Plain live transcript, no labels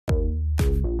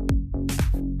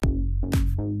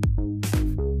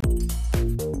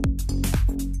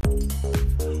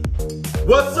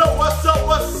What's up, what's up,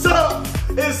 what's up?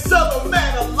 It's Southern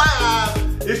Man Alive.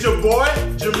 It's your boy,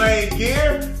 Jermaine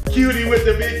Gear, Cutie with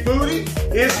the big booty.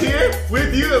 It's here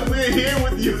with you, and we're here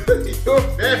with you, your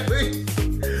family,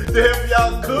 to help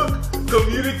y'all cook,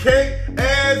 communicate,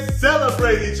 and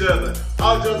celebrate each other.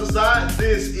 All jokes aside,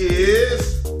 this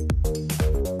is...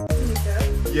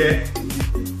 Yeah.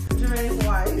 Jermaine's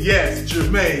wife. Yes,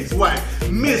 Jermaine's wife,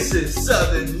 Mrs.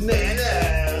 Southern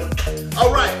Nana.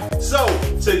 All right, so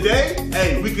today,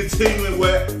 hey, we continuing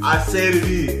what I said it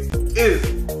is. It is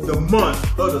the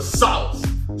month of the sauce.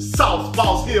 Sauce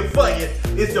boss here for you.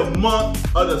 It's the month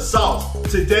of the sauce.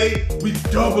 Today, we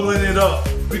doubling it up.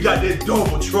 We got that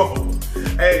double trouble.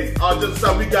 Hey, just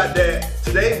so we got that.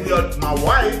 Today, my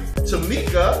wife,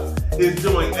 Tamika, is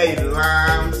doing a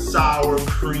lime sour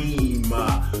cream.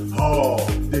 Oh,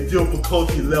 the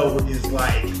difficulty level is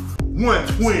like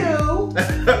 120.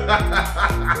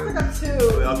 Two.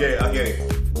 Okay,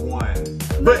 one.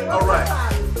 But all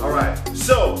right.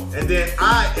 So, and then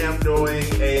I am doing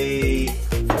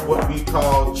what we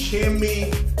call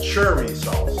chimichurri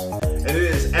sauce, and it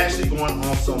is actually going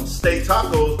on some steak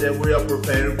tacos that we are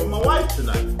preparing for my wife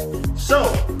tonight. So,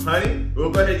 honey, we'll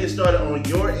go ahead and get started on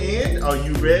your end. Are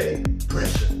you ready?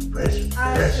 Pressure. So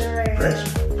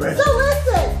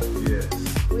listen. Yes.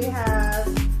 We have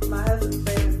my husband's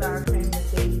favorite sour cream, the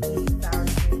daisy sour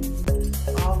cream.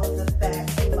 All of the fat.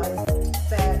 He likes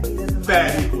fat. He doesn't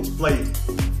Fat like equals flavor.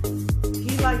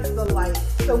 He likes the light.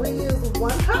 So we use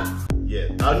 1 cup. Yeah.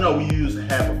 No, we use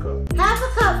half a cup. Half a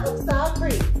cup of sour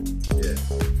cream. Yes.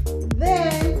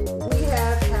 Then we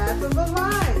have half of a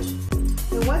lime.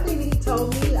 And one thing he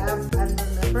told me, I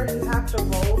remember, you have to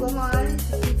roll the lime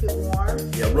to keep it warm.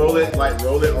 Yeah, roll it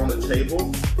on the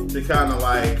table to kind of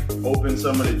like open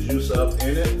some of the juice up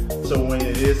in it. So when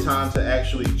it is time to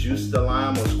actually juice the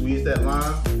lime or squeeze that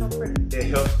lime, So pretty. it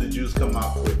helps the juice come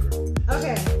out quicker.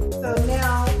 Okay, so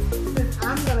now since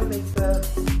I'm gonna make the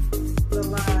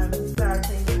lime sour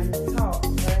cream, I need to talk,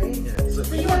 right? Yeah, so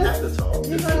you don't have to talk.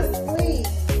 You're gonna squeeze.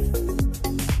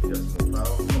 Just some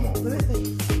power. Come on, Let me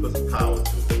see. put some power to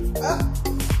it.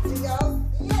 Do y'all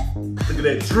see it? Look at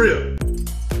that drip.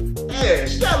 Yeah,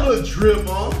 she got a little drip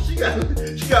on. She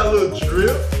got a little drip.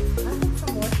 I think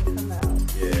some more can come out.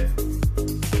 Yeah,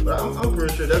 but I'm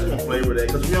pretty sure that's gonna flavor that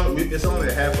because it's only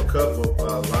a half a cup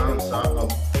of lime sour.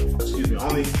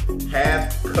 Only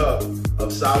half cup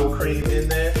of sour cream in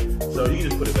there. So you can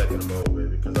just put it back in the bowl,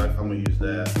 baby, because I'm gonna use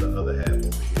the other half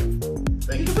over here.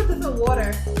 Thank You you. can put this in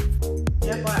water.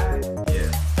 Yeah. FYI.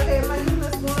 Yeah. Okay, am I using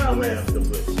this spoon or No, whisk? ma'am, the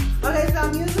whisk. Okay, so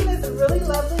I'm using this really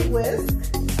lovely whisk.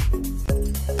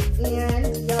 And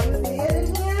y'all can see it in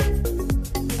here.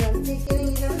 You're gonna take it and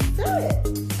you're gonna stir it.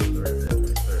 Stir it that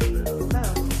way. Stir it that way.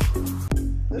 Oh.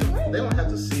 This way? They don't have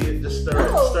to see it. Just stir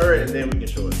it. Oh. Stir it, and then we can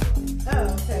show it to them. Oh,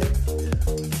 okay.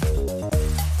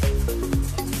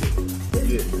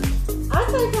 I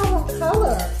think I want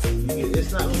color.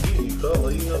 It's not gonna give you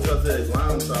color, because the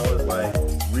lime sour is like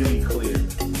really clear.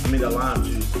 I mean, the lime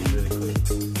juice is really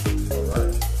clear. All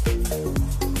right.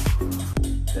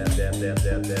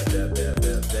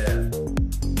 Dab.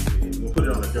 We'll put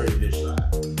it on the dirty dish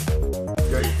side.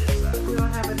 Dirty dish side. We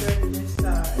don't have a dirty dish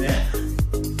side. Yeah.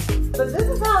 But this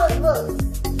is how it looks.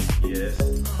 Yes.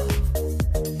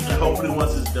 And hopefully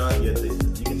once it's done, you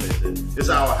can taste it. It's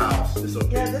our house. It's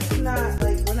okay. Yeah, this is not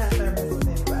like we're not serving this with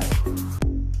anybody.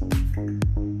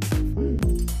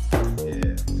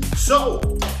 Yeah. So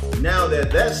now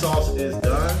that sauce is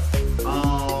done,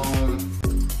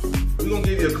 we're gonna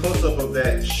give you a close-up of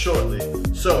that shortly.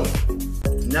 So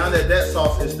now that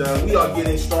sauce is done, we are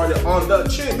getting started on the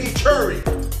chimichurri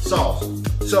sauce.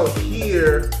 So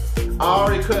here, I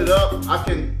already cut it up. I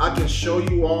can show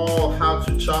you all how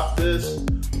to chop this.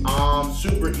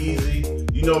 Super easy.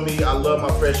 You know me, I love my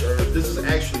fresh herbs. This is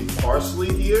actually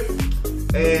parsley here.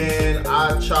 And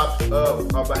I chopped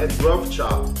up, it's rough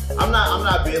chop. I'm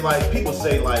not being like, people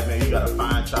say like, man, you gotta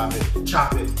fine chop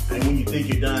it, and when you think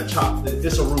you're done, chop it.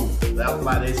 It's a rule. That's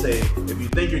why they say, if you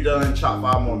think you're done, chop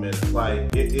 5 more minutes.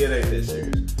 Like, it ain't that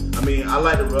serious. I mean, I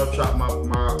like to rough chop my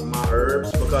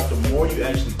herbs because the more you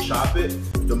actually chop it,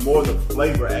 the more the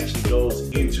flavor actually goes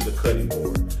into the cutting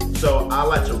board. So I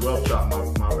like to rough chop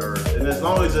my herbs. And as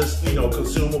long as it's,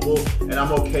 consumable and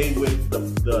I'm okay with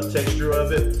the texture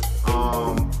of it,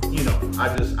 I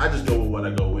just go with what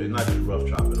I go with, and I just rough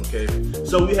chop it, okay?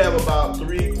 So we have about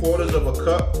 3/4 of a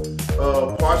cup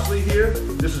of parsley here.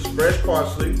 This is fresh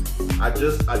parsley. I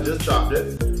just chopped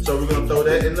it. So we're gonna throw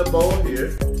that in the bowl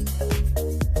here.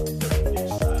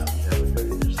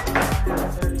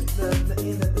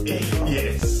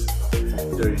 Yes.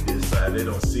 Dirty dish side. They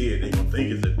don't see it. They gonna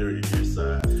think it's a dirty dish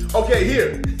side. Okay,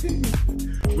 here.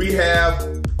 we have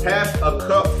half a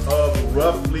cup of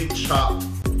roughly chopped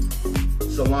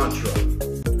cilantro.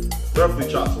 Roughly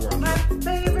chopped cilantro. My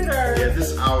favorite herb. Yeah,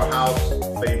 this is our house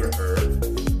favorite herb.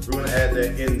 We're gonna add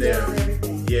that in there.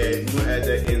 Yeah, we're gonna add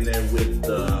that in there with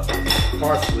the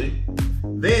parsley.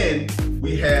 Then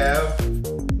we have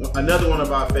another one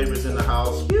of our favorites in the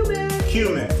house.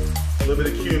 Cumin. A little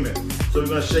bit of cumin. So we're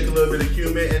gonna shake a little bit of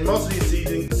cumin, and most of these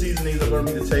seasonings are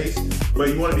gonna be the taste, but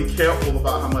you wanna be careful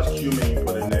about how much cumin you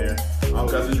put in there,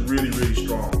 because it's really, really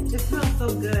strong. It smells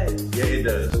so good. Yeah, it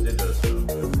does. It does smell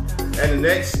good. And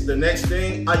the next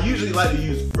thing, I usually like to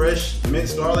use fresh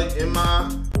minced garlic in my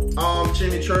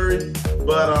chimichurri,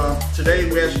 but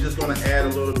today we're actually just gonna add a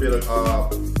little bit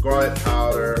of garlic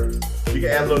powder. You can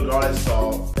add a little garlic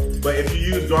salt, but if you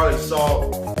use garlic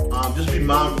salt, just be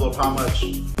mindful of how much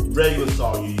regular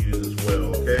salt you use as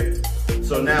well, okay?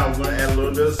 So now we're gonna add a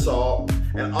little bit of salt,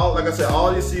 and like I said,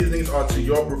 all these seasonings are to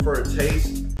your preferred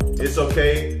taste. It's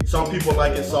okay. Some people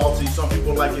like it salty, some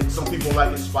people like it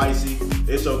spicy.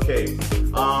 It's okay.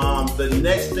 The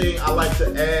next thing I like to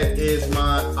add is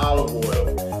my olive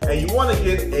oil. And you want to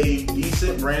get a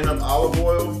decent brand of olive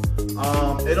oil.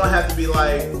 It don't have to be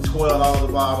like $12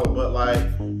 a bottle, but like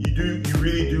you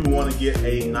really do want to get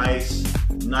a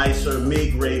nicer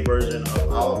mid-grade version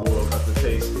of olive oil,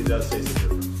 because it does taste the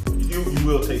difference. You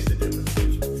will taste the difference.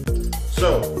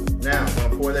 So now I'm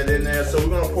gonna pour that in there. So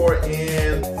we're gonna pour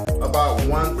in about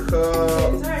 1 cup.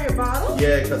 The entire bottle?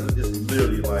 Yeah, because it's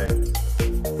literally like,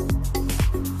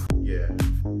 yeah.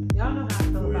 Y'all know how I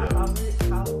feel about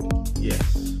olive oil? Yes.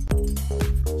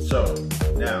 So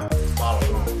now,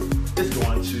 bottle on. It's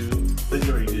going to the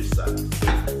dirty dish side.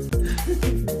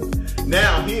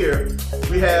 Now here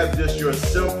we have just your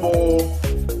simple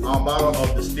bottle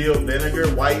of distilled vinegar,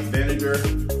 white vinegar.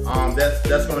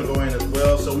 That's going to go in as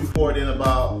well. So we poured in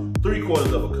about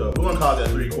 3/4 of a cup. We're going to call that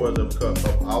 3/4 of a cup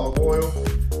of olive oil.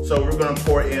 So we're going to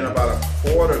pour in about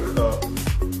 1/4 cup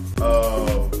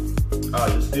of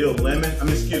distilled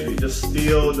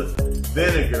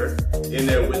vinegar in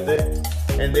there with it.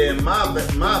 And then my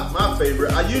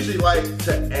favorite, I usually like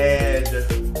to add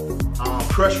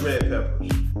crushed red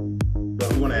peppers, but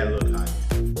we're going to add a little cayenne.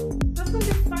 That's going to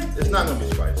be spicy. It's not going to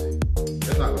be spicy.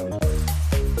 It's not going to be spicy.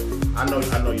 I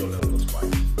know your level of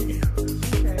spice. You can handle this.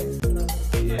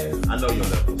 Okay. Yeah, I know your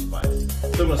level of spice. So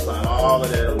we're going to slide all of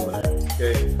that over there,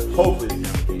 okay? Hopefully the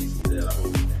camera can't see that. I hope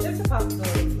you can. It's a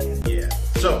possibility. Yeah.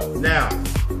 So now,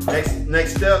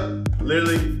 next step,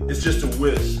 literally, it's just a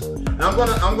whisk. Now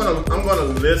I'm gonna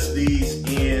list these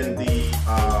in the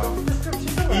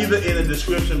either in the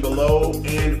description below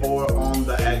and or on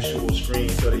the actual screen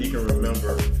so that you can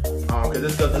remember.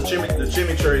 Because the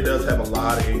chimichurri does have a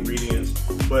lot of ingredients,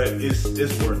 but it's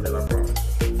worth it, I promise.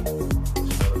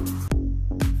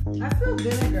 I smell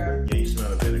vinegar. Yeah, you smell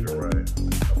the vinegar, right?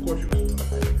 Of course you can smell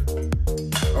the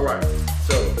vinegar. All right,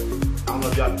 so I don't know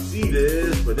if y'all can see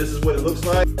this, but this is what it looks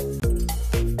like.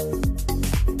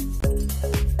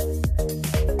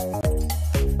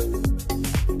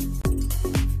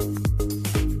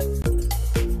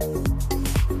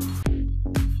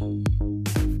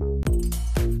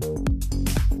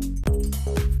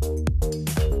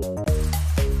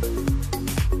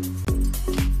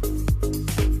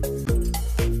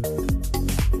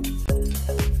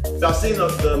 Y'all seen the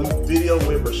video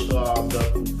with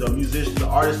the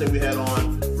artist that we had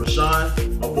on, Rashawn,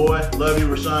 my boy. Love you,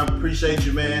 Rashawn. Appreciate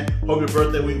you, man. Hope your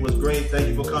birthday week was great. Thank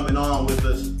you for coming on with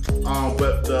us.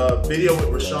 But the video with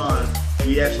Rashawn,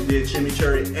 we actually did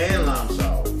chimichurri and lime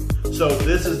sour. So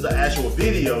this is the actual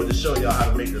video to show y'all how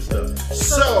to make this stuff.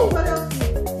 So what else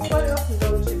can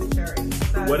go with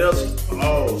chimichurri? What else?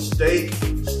 Oh, steak.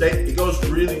 Steak. It goes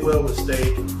really well with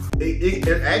steak. We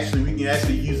can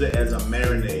actually use it as a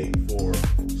marinade for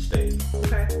steak.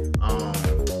 Okay.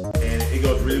 And it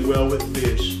goes really well with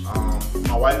fish.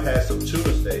 My wife has some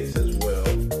tuna steaks as well,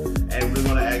 and we're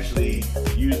gonna actually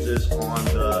use this on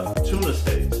the tuna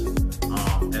steaks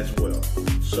as well.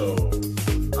 So,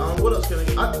 what else can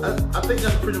I think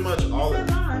that's pretty much all.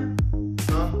 Lime.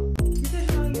 Huh? You said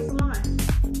you're gonna use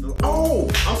lime. Oh,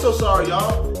 I'm so sorry,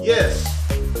 y'all. Yes.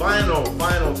 Final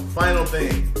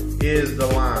thing is the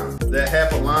lime. That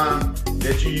half a lime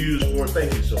that you use for.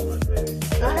 Thank you so much, baby.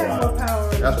 I have more power.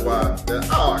 That's why.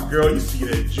 Oh, girl, you see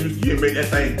that juice? You didn't make that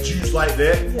thing juice like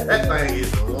that. Yeah, that thing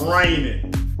is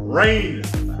raining.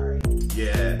 Sorry.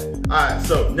 Yeah. All right.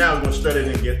 So now we're gonna stir it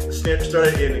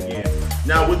in again.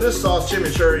 Now with this sauce,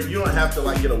 chimichurri, you don't have to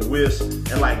like get a whisk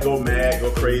and like go mad,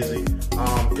 go crazy.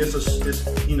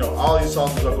 It's you know, all these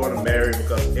sauces are going to marry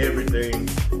because everything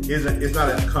it's not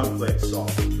a complex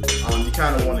sauce. You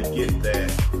kind of want to get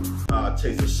that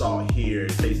taste of salt here,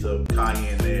 taste of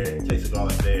cayenne there, taste of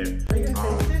garlic there. Are you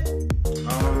gonna taste it? I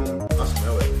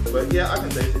smell it. But yeah, I can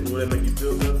taste it. Will it make you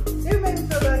feel good? It makes me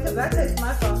feel good because I taste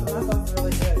my sauce and my sauce is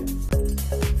really good.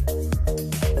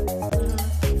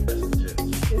 That's legit.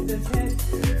 It's intense.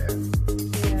 Yeah.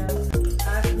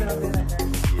 I smell vinegar.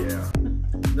 Yeah.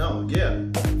 No, yeah.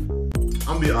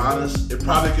 I'm gonna be honest, it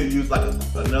probably could use like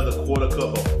another quarter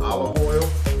cup of olive oil.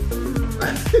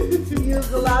 You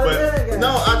used a lot of vinegar.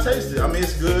 No, I taste it. I mean,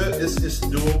 it's good. It's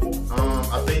doable.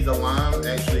 I think the lime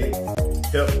actually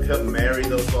help marry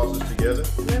those sauces together.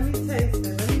 Let me taste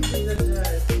it. Let me see the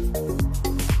judge.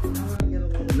 I want to get a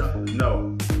little. No.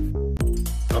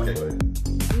 Okay, go ahead.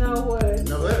 No, what?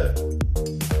 No, go ahead.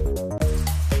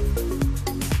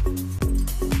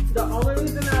 The only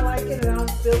reason I like it and I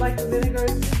don't feel like the vinegar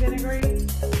is too vinegary is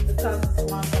because of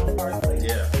cilantro and parsley.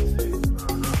 Yeah. See.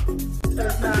 So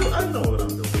it's not. I know what I'm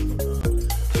doing sometimes.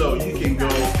 So you can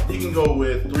go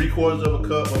with 3/4 of a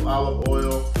cup of olive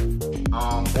oil,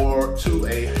 or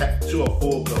to a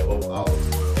full cup of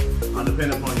olive oil,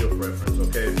 depending upon your preference.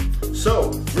 Okay.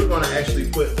 So we're gonna actually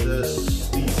put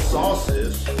these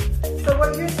sauces. So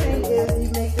what you're saying is you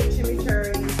make the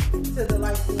chimichurri to the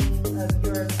liking of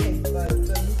your taste buds.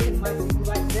 So you can like if you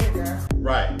like vinegar.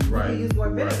 Right. You can use more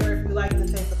vinegar. If you like the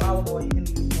taste of olive oil, you can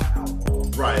use more olive oil.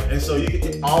 Right, and so you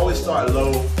can always start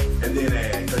low and then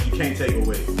add because you can't take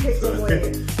away.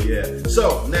 Yeah.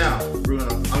 So now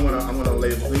I'm gonna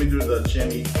label. Let me do the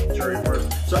chimichurri first.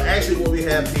 So actually, what we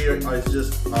have here is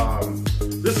just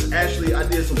this is actually I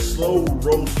did some slow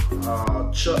roast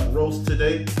chuck roast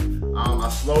today. I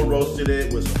slow roasted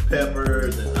it with some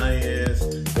peppers and onions.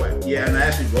 Yeah, and I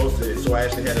actually roasted it, so I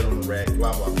actually had it on the rack.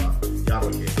 Blah blah blah. Y'all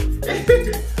don't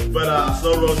care. But I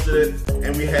slow roasted it,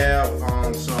 and we have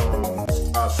some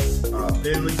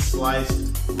thinly sliced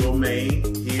romaine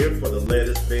here for the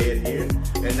lettuce bed here.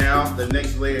 And now the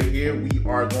next layer here, we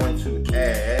are going to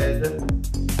add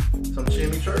some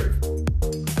chimichurri.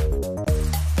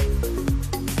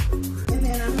 And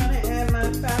then I'm gonna add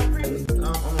my sour cream.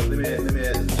 Let me add the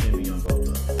chimi on both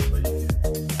of them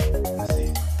so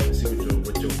you can let's see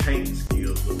what your painting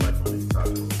skills look like on these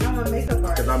tacos. I'm a makeup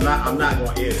artist. Because I'm not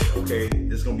gonna edit, okay?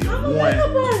 It's gonna be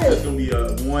it's gonna be a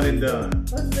one and done.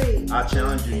 Let's see. I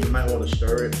challenge you. You might want to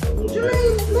stir it a little bit.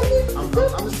 I'm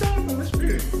just saying from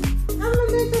experience. I'm a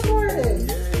makeup artist.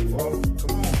 Yeah, well,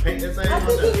 come on, paint that thing I on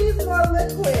think there. it needs more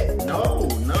liquid. No.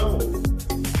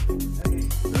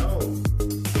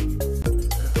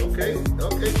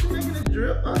 Okay, she making it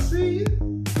drip. I see you.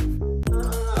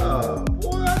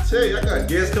 Boy, I tell you, I got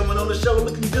guests coming on the show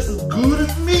looking just as good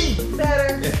as me.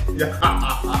 Better.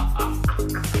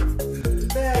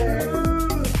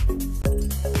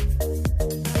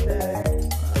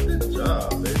 Good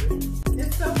job, baby.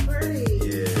 It's so pretty.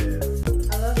 Yeah.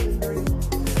 I love the green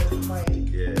and white.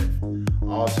 Yeah.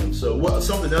 Awesome. So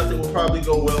something else that will probably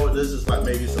go well with this is like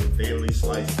maybe some thinly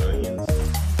sliced onions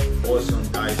or some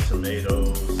diced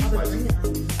tomatoes.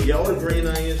 Yeah, or the green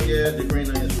onions. Yeah, the green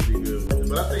onions would be good with it.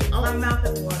 But I think my mouth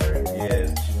is watering.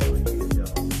 Yeah, she want to eat it,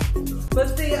 y'all. So.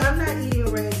 But see, I'm not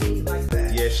eating red meat like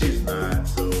that. Yeah, she's not.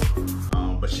 So,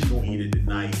 but she's gonna eat it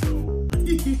tonight, though.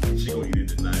 She gonna eat it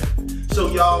tonight.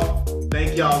 So, y'all,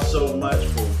 thank y'all so much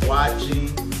for watching.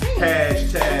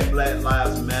 Hashtag Black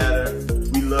Lives Matter.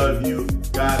 We love you.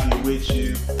 God be with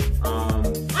you. I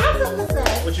have something to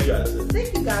say. What you gotta say?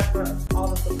 Thank you guys for all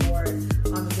the support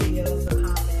on the videos, the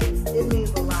comments. It means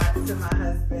a lot to my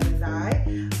husband and I.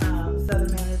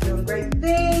 Southern Man is doing great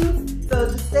things. So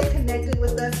just stay connected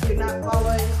with us. If you're not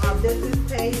following our business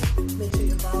page, make sure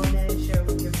you're following it and share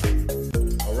with your friends.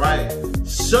 All right.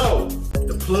 So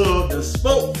the plug, the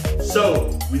spoke.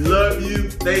 So we love you.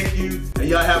 Thank you. And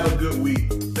y'all have a good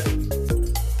week.